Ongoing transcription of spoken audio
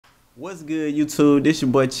What's good, YouTube? This your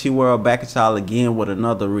boy Chi World back at y'all again with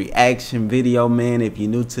another reaction video, man. If you're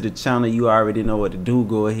new to the channel, you already know what to do.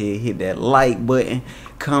 Go ahead, hit that like button,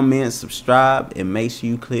 comment, subscribe, and make sure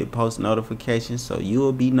you click post notifications so you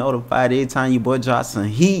will be notified every time your boy drops some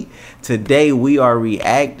heat. Today we are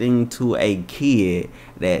reacting to a kid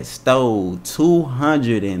that stole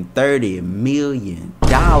 $230 million.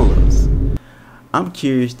 I'm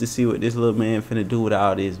curious to see what this little man finna do with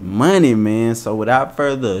all this money, man. So without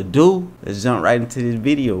further ado, let's jump right into this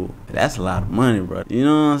video. That's a lot of money, bro. You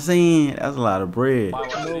know what I'm saying? That's a lot of bread. No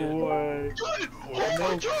way. Oh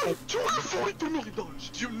my God, $242 million.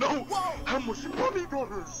 Do you know how much money that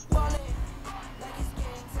is?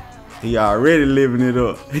 He already living it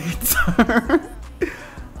up.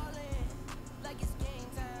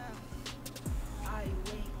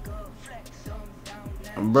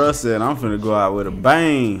 Bruh said, I'm finna go out with a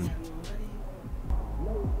bang.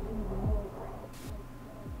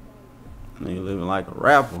 Nigga living like a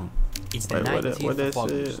rapper. It's the Wait, 19th what that of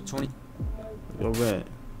August, said? 20. Go back.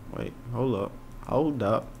 Wait, hold up. Hold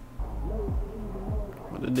up.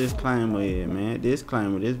 What the disclaimer is, man?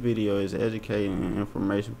 Disclaimer, this video is educating and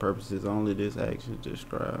information purposes only. This action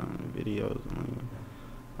described videos.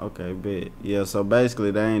 Okay, bet. Yeah, so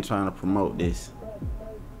basically they ain't trying to promote this.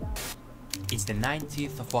 It's the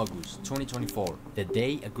 19th of August, 2024, the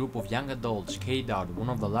day a group of young adults carried out one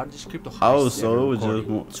of the largest crypto heists Oh, so ever it was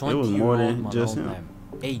recorded. just it was more than just him.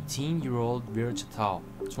 18-year-old Virgil Tao,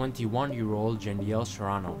 21-year-old Jeniel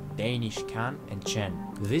Serrano, Danish Khan, and Chen.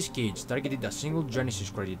 These kids targeted a single Genesis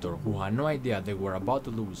creditor who had no idea they were about to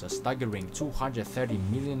lose a staggering $230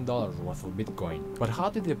 million worth of Bitcoin. But how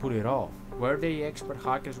did they pull it off? Were they expert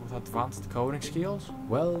hackers with advanced coding skills?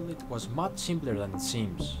 Well, it was much simpler than it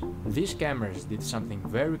seems. These scammers did something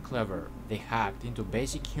very clever. They hacked into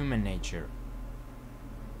basic human nature.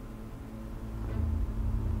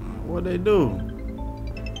 What'd they do?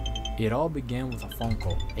 It all began with a phone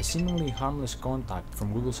call, a seemingly harmless contact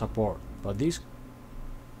from Google support, but this...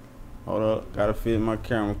 Hold up, gotta fit my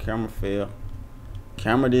camera. Camera fail.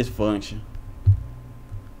 Camera dysfunction.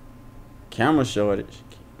 Camera shortage.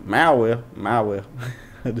 Malware.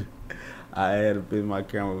 I had to fit my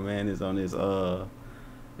camera, man. It's on this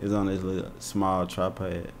little small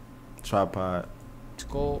tripod.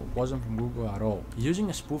 Call wasn't from Google at all. Using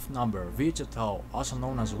a spoof number, Virgil Tao, also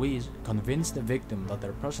known as Wiz, convinced the victim that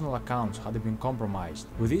their personal accounts had been compromised.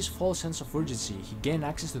 With his false sense of urgency, he gained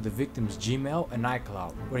access to the victim's Gmail and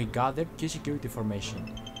iCloud, where he gathered key security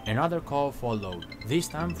information. Another call followed, this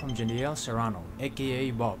time from Jeniel Serrano, aka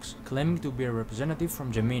Box, claiming to be a representative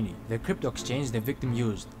from Gemini, the crypto exchange the victim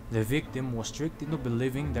used. The victim was tricked into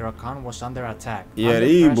believing their account was under attack. Yeah,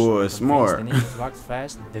 the boy is smart. They needed to act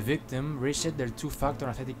fast. The victim reset their two-factor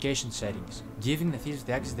authentication settings, giving the thieves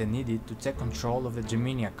the access they needed to take control of the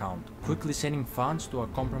Gemini account, quickly sending funds to a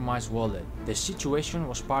compromised wallet. The situation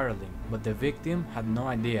was spiraling, but the victim had no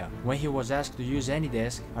idea. When he was asked to use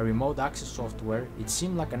AnyDesk, a remote access software, it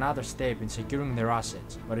seemed like another step in securing their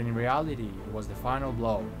assets, but in reality, it was the final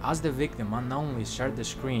blow. As the victim unknowingly shared the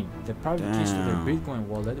screen, the private keys to their Bitcoin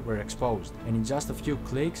wallet were exposed, and in just a few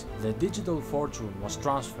clicks, the digital fortune was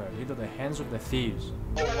transferred into the hands of the thieves.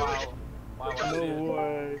 Oh wow. No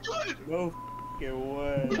way. No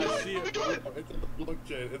way. I see it. It's on the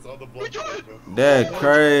blockchain. It's on the blockchain. That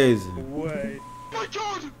crazy. No way. Oh my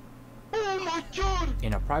God. Oh my God!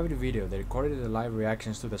 In a private video, they recorded the live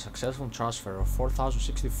reactions to the successful transfer of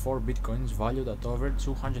 4,064 bitcoins valued at over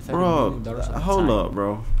 $230 million at the time. Hold up,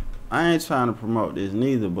 bro. I ain't trying to promote this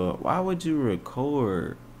neither, but why would you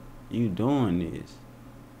record you doing this?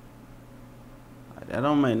 That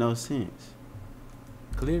don't make no sense.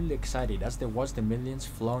 Clearly excited as they watched the millions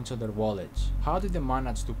flow into their wallets. How did they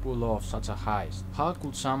manage to pull off such a heist? How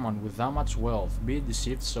could someone with that much wealth be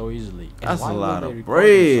deceived so easily? And that's why a lot would they of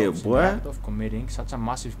bread, boy. in the act of committing such a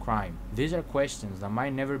massive crime? These are questions that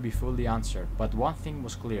might never be fully answered, but one thing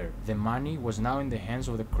was clear. The money was now in the hands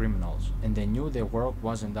of the criminals, and they knew their work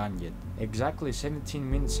wasn't done yet. Exactly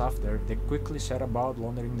 17 minutes after, they quickly set about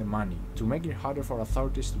laundering the money. To make it harder for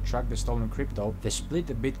authorities to track the stolen crypto, they split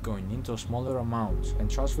the Bitcoin into smaller amounts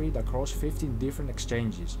and transferred it across 15 different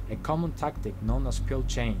exchanges, a common tactic known as pill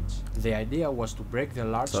chains. The idea was to break the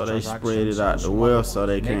large transactions. So they spread it out the wealth so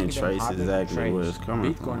they can't trace exactly where it's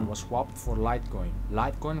coming from. Bitcoin was swapped for Litecoin,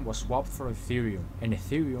 Litecoin was swapped for Ethereum, and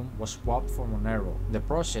Ethereum was swapped for Monero. The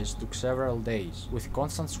process took several days, with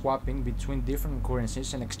constant swapping between different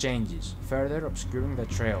currencies and exchanges, further obscuring the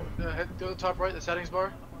trail. Go to the top right, the settings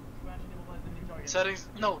bar. Settings?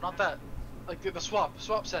 No, not that. Like the swap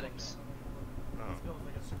settings.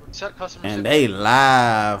 Set customer. And they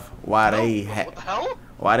live while no, they what the hell?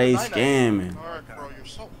 why they scamming. Alright, bro, you're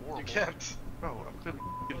so horrible. You can't. Bro, I'm clearly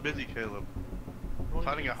f***ing busy, Caleb.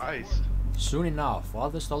 Planning a heist. Soon enough, all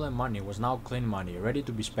the stolen money was now clean money, ready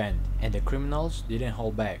to be spent, and the criminals didn't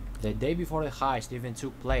hold back. The day before the heist even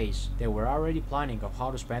took place, they were already planning of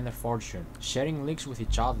how to spend their fortune, sharing links with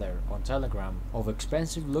each other on Telegram of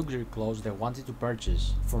expensive luxury clothes they wanted to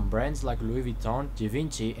purchase, from brands like Louis Vuitton,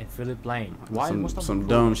 Givenchy, and Philippe Plein. While most of the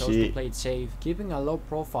crew chose to play it safe, keeping a low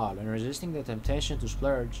profile and resisting the temptation to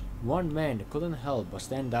splurge, one man couldn't help but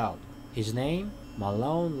stand out. His name?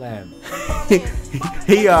 Malone Lamb.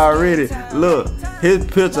 He already, look, his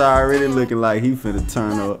picture already looking like he finna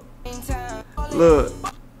turn up. Look,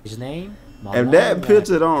 His name? Malone if that Lamb.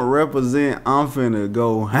 picture don't represent, I'm finna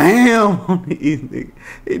go ham on these niggas.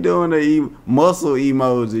 He doing the muscle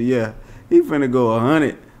emoji, yeah. He finna go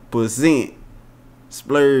 100%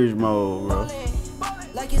 splurge mode, bro.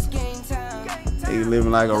 He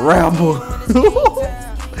living like a rapper.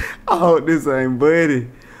 I hope this ain't Buddy.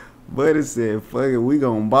 Buddy said, fuck it, we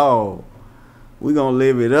gon' ball. We gon'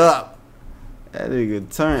 live it up. That nigga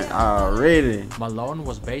turned already. Malone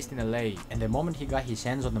was based in LA, and the moment he got his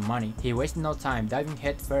hands on the money, he wasted no time diving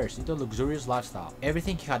headfirst into a luxurious lifestyle.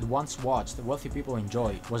 Everything he had once watched wealthy people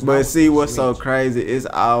enjoy was now But see within what's his so reach. crazy? It's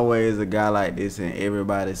always a guy like this in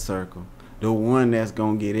everybody's circle. The one that's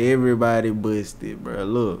gonna get everybody busted, bro.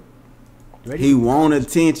 Look. Ready He to- want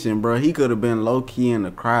attention, bro. He could have been low key in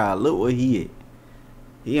the crowd. Look where he at.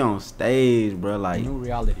 He on stage, bro. Like, new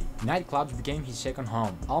reality. Nightclubs became his second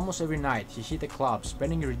home. Almost every night, he hit a club,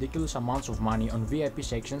 spending ridiculous amounts of money on VIP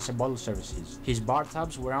sections and bottle services. His bar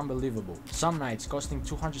tabs were unbelievable. Some nights costing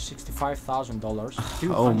 $265,000,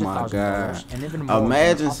 oh my $300,000, God. and even more.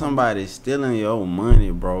 Imagine than somebody stealing your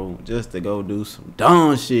money, bro, just to go do some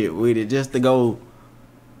dumb shit with it, just to go.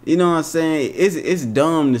 You know what I'm saying? It's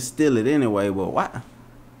dumb to steal it anyway, but why?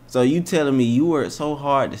 So you telling me you worked so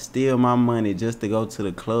hard to steal my money just to go to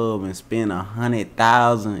the club and spend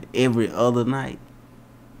 $100,000 every other night?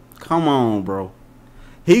 Come on, bro.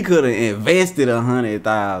 He could have invested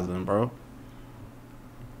 $100,000, bro.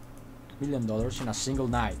 $1 million in a single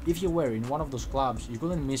night. If you were in one of those clubs, you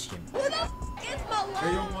couldn't miss him.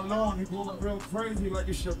 Hey, yo, Malone, you going real crazy like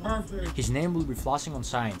it's your birthday. His name will be flashing on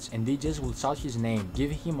signs, and DJs will shout his name,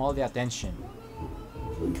 giving him all the attention.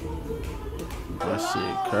 That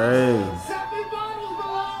shit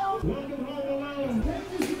crazy.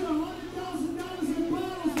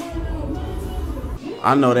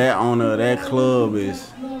 I know that owner of that club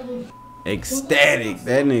is ecstatic.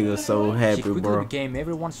 That nigga so He happy, quickly bro. became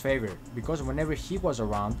everyone's favorite, because whenever he was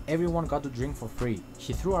around, everyone got to drink for free.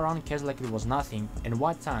 He threw around cash like it was nothing, and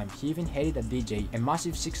one time he even handed a DJ a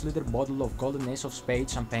massive 6-liter bottle of Golden Ace of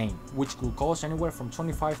Spades champagne, which could cost anywhere from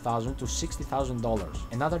 $25,000 to $60,000.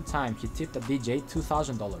 Another time he tipped a DJ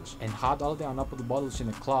 $2,000 and had all the unopened bottles in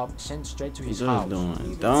the club sent straight to his Just house.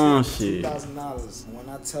 doing dumb shit. $2,000. When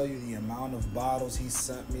I tell you the amount of bottles he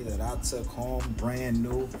sent me that I took home, brand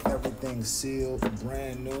new, everything sealed,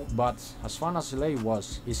 brand new. But as fun as LA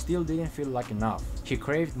was, it still didn't feel like enough. He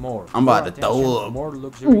craved more. I'm about more to throw attention, up. more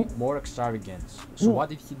luxury, more extravagance. So what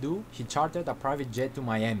did he do? He chartered a private jet to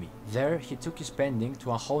Miami. There, he took his spending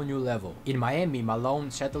to a whole new level. In Miami,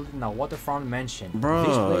 Malone settled in a waterfront mansion. Bro,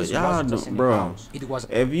 This place y'all wasn't do- just any bro. house. It was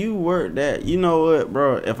If you work that, you know what,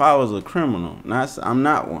 bro? If I was a criminal, I'm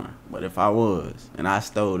not one, but if I was and I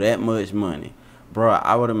stole that much money, bro,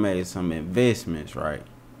 I would have made some investments, right?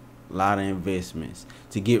 A lot of investments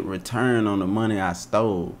to get return on the money I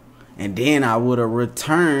stole, and then I would have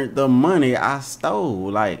returned the money I stole.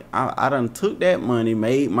 Like I done took that money,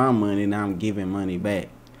 made my money, now I'm giving money back.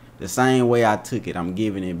 The same way I took it, I'm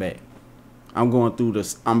giving it back. I'm going through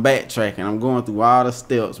this. I'm backtracking. I'm going through all the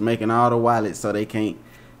steps, making all the wallets so they can't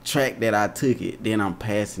track that I took it. Then I'm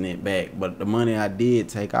passing it back. But the money I did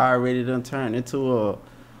take, I already done turned into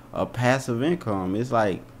a passive income. It's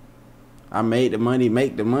like I made the money,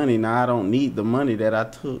 make the money. Now I don't need the money that I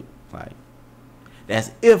took. Like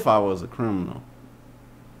that's if I was a criminal.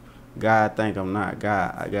 God thank I'm not.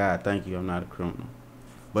 God thank you I'm not a criminal.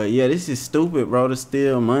 But yeah, this is stupid, bro, to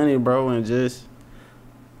steal money, bro, and just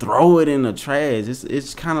throw it in the trash.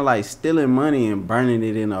 It's kind of like stealing money and burning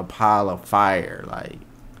it in a pile of fire. Like,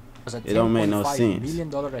 was a it don't make no $10.5 sense.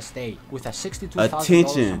 million estate with a $62,000 a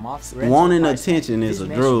Attention. month rental Wanting price tag. attention is This a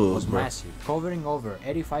mansion drug, was bro. massive, covering over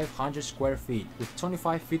 8,500 square feet with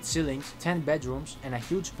 25-feet ceilings, 10 bedrooms, and a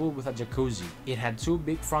huge pool with a jacuzzi. It had 2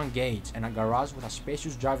 big front gates and a garage with a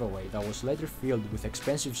spacious driveway that was later filled with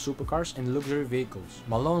expensive supercars and luxury vehicles.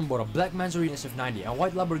 Malone bought a black Mansory SF90, a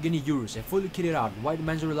white Lamborghini Urus, a fully kitted out white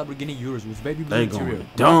Mansory Lamborghini Urus with baby blue They interior, going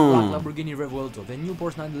black dumb. Lamborghini Revuelto, the new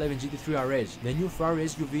Porsche 911 GT3 RS, the new Ferrari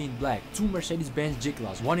SUV in black, 2 Mercedes-Benz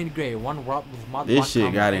G-Class, 1 in grey, 1 wrapped with matte This black shit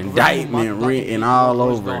camera, got a indictment matte black written interior, all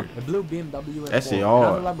doors over down, it. a blue BMW That shit M4,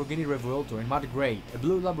 hard. another Lamborghini Revuelto in matte grey, a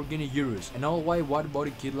blue Lamborghini Urus, an all-white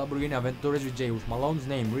wide-body kit Lamborghini Aventador SVJ with Malone's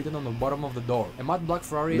name written on the bottom of the door, a matte black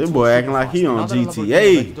Ferrari. This boy acting like he on another Lamborghini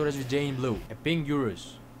GTA. Aventador SVJ in blue, a pink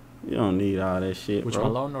Urus, You don't need all that shit, which bro.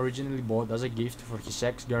 Malone originally bought as a gift for his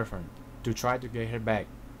ex-girlfriend to try to get her back,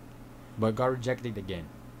 but got rejected again.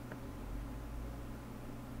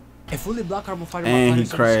 A fully black carbon fiber And he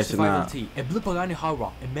McLaren crashing 65 out. LT, a blue Pagani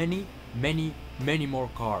Huayra, and many more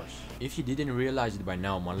cars. If you didn't realize it by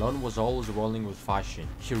now, Malone was always rolling with fashion.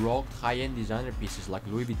 He rocked high-end designer pieces like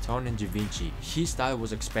Louis Vuitton and Givenchy. His style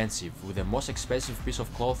was expensive, with the most expensive piece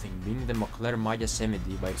of clothing being the McLaren Maya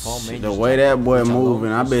 70 by Paul Majors. The way that boy which alone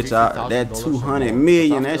moving, I was bet y'all $50,000 that or 200 more.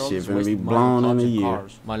 million, But that after all shit this finna be wasted money blown on in a clubs and year.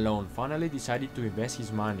 cars, Malone finally decided to invest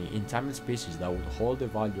his money in timeless pieces that would hold the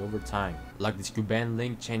value over time, like this Cuban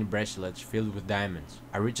link chain bracelet filled with diamonds,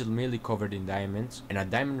 a Rachel Millie covered in diamonds, and a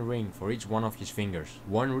diamond ring for each one of his fingers.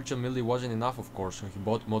 One Rachel Millie wasn't enough, of course, so he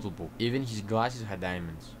bought multiple. Even his glasses had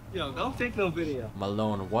diamonds. Yo, don't take no video.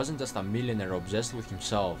 Malone wasn't just a millionaire obsessed with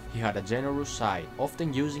himself. He had a generous side,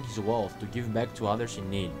 often using his wealth to give back to others in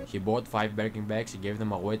need. He bought 5 Birkin bags and gave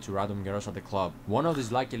them away to random girls at the club. One of these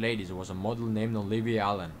lucky ladies was a model named Olivia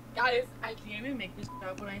Allen. Guys, I can't even make this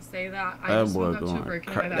up when I say that. I That just boy woke up to a going,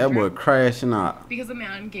 Birkin in my that boy bedroom crashing out. because a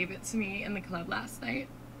man gave it to me in the club last night.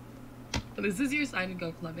 But this is your sign to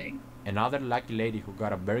go clubbing. Another lucky lady who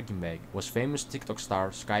got a Birkin bag was famous TikTok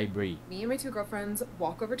star Sky Bree. Me and my 2 girlfriends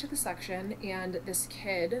walk over to the section, and this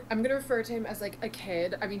kid, I'm gonna refer to him as like a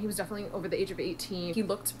kid. I mean, he was definitely over the age of 18. He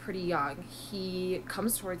looked pretty young. He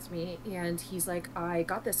comes towards me and he's like, I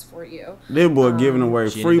got this for you. This boy giving away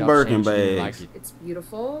She free ended up Birkin saying she didn't bags. like it. It's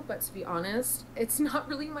beautiful, but to be honest, it's not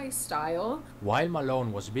really my style. While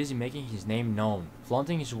Malone was busy making his name known,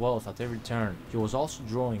 flaunting his wealth at every turn, he was also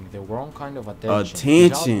drawing the wrong kind of attention.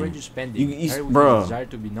 His outrageous spending, You- paired with bruh. his desire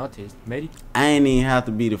to be noticed, made it I ain't even have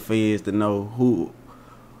to be the feds to know who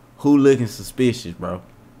looking suspicious, bro.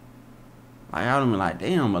 Like I would be like,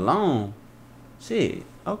 damn, Malone. Shit.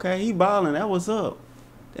 Okay, he balling. That what's up.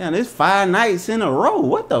 Damn, this 5 nights in a row.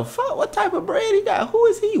 What the fuck? What type of bread he got? Who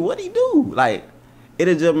is he? What he do? Like,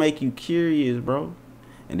 it'll just make you curious, bro.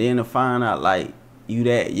 And then to find out, like, you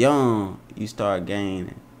that young, you start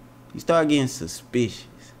getting suspicious.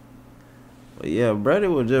 But yeah, brother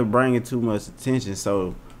was just bringing too much attention.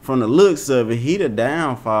 So from the looks of it, he the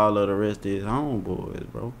downfall of the rest of his homeboys,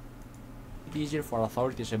 bro. easier for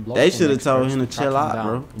authorities and They blockchain shoulda told experts him to track chill out, down.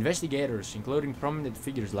 bro. Investigators, including prominent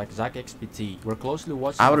figures like Zach XPT, were closely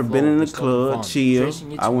watching I the would have flow been of in the stolen club, funds, chill.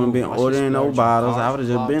 tracing each I wouldn't been move as he ordering no splurged on bottles. I cars, would have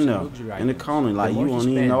just clubs, been and there luxury in the items. corner, like The you more he don't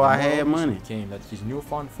even spent, know the I more had obvious money. it became that his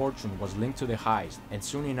newfound fortune was linked to the heist, and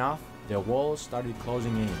soon enough, the walls started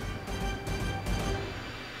closing in.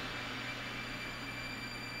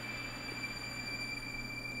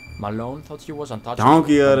 Malone thought he was untouchable.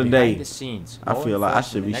 Donkey of but the behind day. the scenes, I law feel like I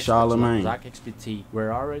enforcement should be and experts Charlemagne. like Zach XPT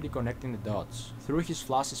were already connecting the dots. Through his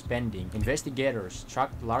flashy spending, investigators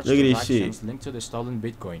tracked large Look at this transactions shit. linked to the stolen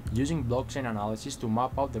Bitcoin, using blockchain analysis to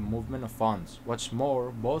map out the movement of funds. What's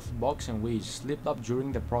more, both Box and Wiz slipped up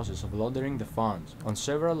during the process of laundering the funds. On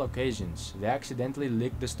several occasions, they accidentally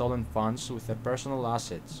leaked the stolen funds with their personal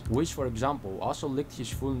assets. Wiz, for example, also leaked his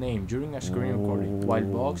full name during a screen recording, while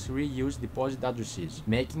Box reused deposit addresses,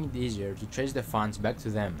 making it easier to trace the funds back to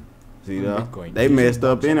them. See On that? Bitcoin, They using messed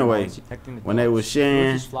up blockchain anyway. analysis detecting the When they dots. was Through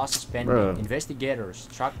sharing, his flashy spending, bruh. investigators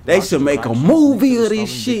tracked They large should make a transactions movie linked to of the this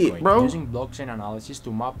stolen shit, Bitcoin, bro. Using blockchain analysis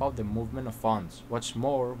to map out the movement of funds. What's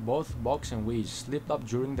more, both Box and Wiz slipped up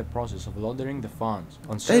during the process of laundering the funds.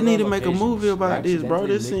 On They need to several make a occasions, movie about they this, bro.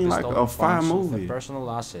 accidentally This leaked seem the like stolen a fire funds with their movie. personal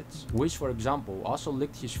assets. Wiz, for example, also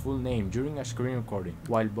leaked his full name during a screen recording,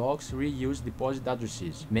 while Box reused deposit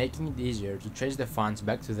addresses, making it easier to trace the funds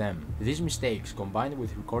back to them. These mistakes, combined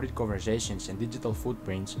with recorded conversations and digital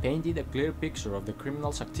footprints, painted a clear picture of the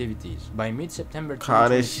criminals' activities. By mid-September Call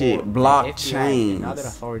this 2024, shit the FBI and other blockchains.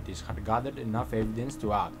 authorities had gathered enough evidence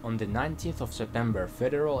to act. On the 19th of September,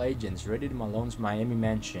 federal agents raided Malone's Miami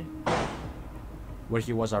mansion, where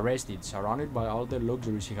he was arrested, surrounded by all the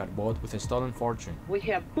luxuries he had bought with a stolen fortune. We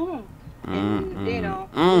have boom. And you know,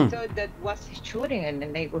 we thought that was shooting in the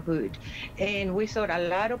neighborhood, and we saw a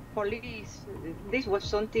lot of police. This was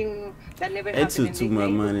something that never It happened took in too this much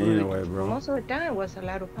money neighborhood. anyway, bro. Most of the time was a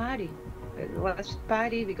lot of party. was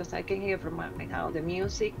party because I can hear from my house the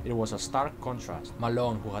music. It was a stark contrast.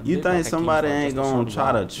 Malone, who had You lived think like a king somebody for ain't just a gonna short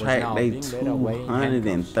try to while, was track now they being led away in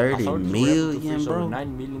handcuffs. 230 Authorities were able to million, freeze over bro?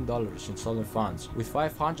 $9 million in stolen funds, with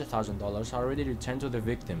 $500,000 already returned to the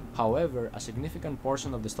victim. However, a significant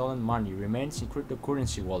portion of the stolen money remains in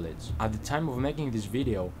cryptocurrency wallets. At the time of making this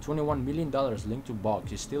video, $21 million linked to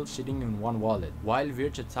Box is still sitting in one wallet, while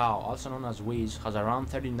Virgil Tao, also known as Wiz, has around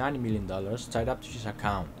 $39 million tied up to his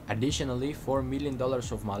account. Additionally, $4 million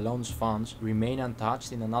of Malone's funds remain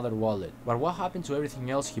untouched in another wallet. But what happened to everything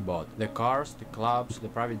else he bought? The cars, the clubs, the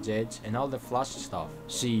private jets, and all the flashy stuff.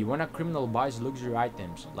 See, when a criminal buys luxury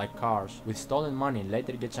items, like cars, with stolen money and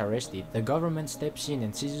later gets arrested, the government steps in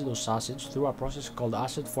and seizes those assets through a process called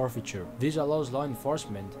asset forfeiture. This allows law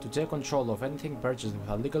enforcement to take control of anything purchased with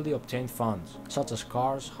illegally obtained funds, such as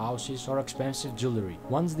cars, houses, or expensive jewelry.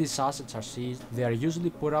 Once these assets are seized, they are usually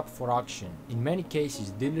put up for auction. In many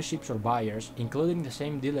cases, dealerships or buyers, including the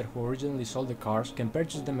same dealer who originally sold the cars, can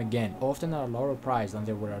purchase them again, often at a lower price than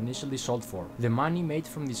they were initially sold for. The money made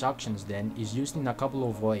from these auctions then is used in a couple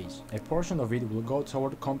of ways. A portion of it will go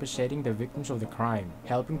toward compensating the victims of the crime,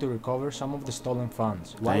 helping to recover some of the stolen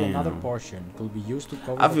funds, while another portion could be used to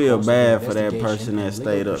cover I the feel cost of bad the for that investigation person that and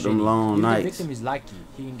stayed legal up them proceedings. long If nights the victim is lucky,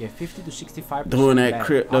 he can get 50 to 65% doing that back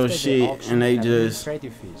crypto after the shit, auction and they and just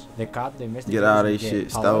administrative fees. The cut the get all their investigators shit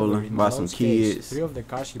get. However, stolen in by some Malone's case, kids 3 of the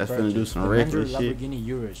cars he that's finna do purchased, some the reckless Landry shit. Lamborghini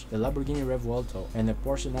Urus, the Lamborghini Revuelto, and the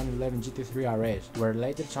Porsche 911 GT3 RS, were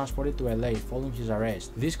later transported to LA following his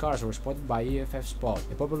arrest. These cars were spotted by EFF Spot,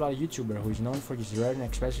 a popular YouTuber who is known for his rare and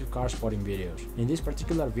expensive car spotting videos. In this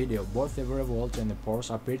particular video, both the Revuelto and the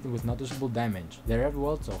Porsche appeared with noticeable damage. The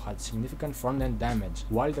Revuelto had significant front-end damage,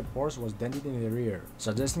 while the Porsche was dented in the rear,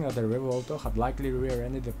 suggesting that the Revuelto had likely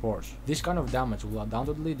rear-ended the Porsche. This kind of damage will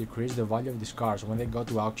undoubtedly decrease the value of these cars when they go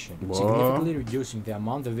to auction, significantly reducing the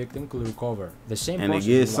amount the victim could recover. The same and to Porsche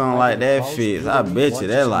get will something apply like to the that cars, fits, I jewelry, bet you watches,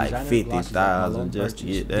 that and like designer 50,000 glasses that Malone just to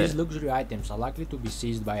get purchased. that. These luxury items are likely to be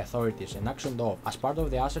seized by authorities and auctioned off as part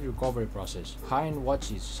of the asset recovery process. High-end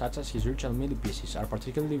watches, such as his Richard Mille pieces, are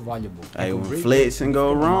particularly valuable. Hey, and when could bring flexing go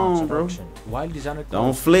significant amounts wrong, at bro. auction. While designer Don't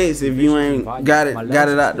clothes flex if you ain't value, got it Malone's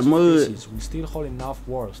out the expensive mud. pieces will still hold enough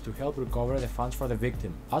worth to help recover the funds for the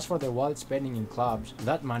victim. As for the wallet spending in clubs,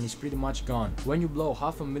 that money is pretty much gone. When you blow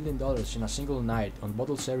 $500,000 in a single night on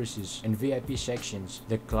bottle services and VIP sections,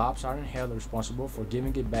 the clubs aren't held responsible for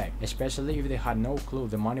giving it back, especially if they had no clue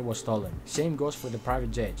the money was stolen. Same goes for the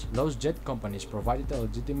private jets. Those jet companies provided a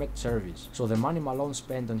legitimate service, so the money Malone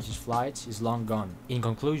spent on his flights is long gone. In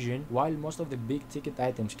conclusion, while most of the big ticket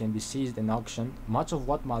items can be seized and auctioned, much of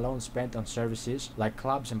what Malone spent on services, like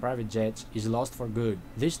clubs and private jets, is lost for good.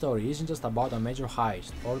 This story isn't just about a major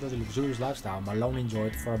heist or the luxurious lifestyle Malone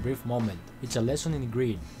enjoyed for a brief moment. It's a lesson in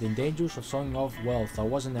greed, the dangers of showing off wealth that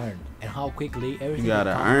wasn't earned, and how quickly everything You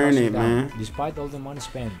gotta can come earn crashing it, down. man. Despite all the money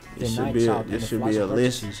spent, the It should nights be a- out, it and the should be flashy a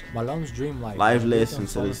purchases, Malone's dream life was built lesson on to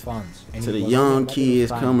stolen this- funds, and to it the was young only a matter of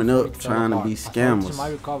kids time coming before up it fell trying to apart. be Authorities scammers. might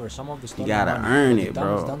recover some of the stolen gotta money, earn but it, the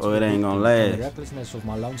damage bro, done to or the it ain't gonna victim and last. The recklessness of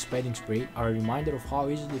Malone's spending spree are a reminder of how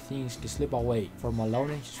easily things can slip away. For Malone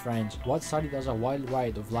and his friends, what started as a wild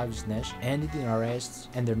ride of lawlessness ended in arrests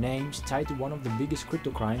and their names tied to one of the biggest crypto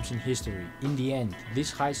crimes in history. In the end,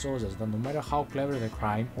 this heist shows us that no matter how clever the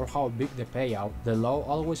crime or how big the payout, the law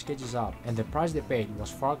always catches up, and the price they paid was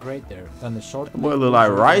far greater than the short. Boy, look like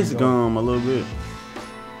rice gum a little bit.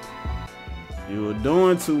 You were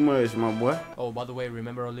doing too much, my boy. Oh, by the way,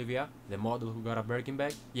 remember Olivia, the model who got a Birkin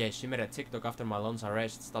bag? Yeah, she made a TikTok after Malone's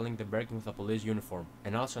arrest styling the Birkin with a police uniform.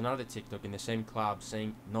 And also another TikTok in the same club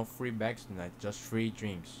saying, no free bags tonight, just free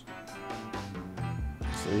drinks.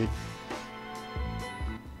 See?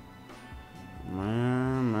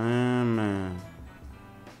 Man.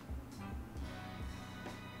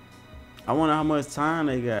 I wonder how much time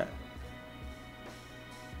they got.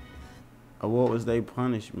 Or what was their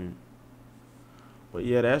punishment? But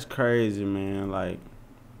yeah, that's crazy, man. Like,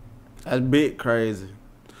 that's big crazy.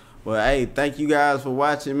 But hey, thank you guys for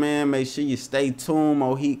watching, man. Make sure you stay tuned.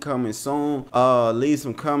 More heat coming soon. Leave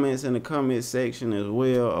some comments in the comment section as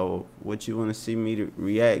well, or what you want to see me to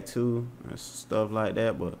react to and stuff like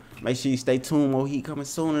that. But make sure you stay tuned. More heat coming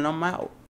soon, and I'm out.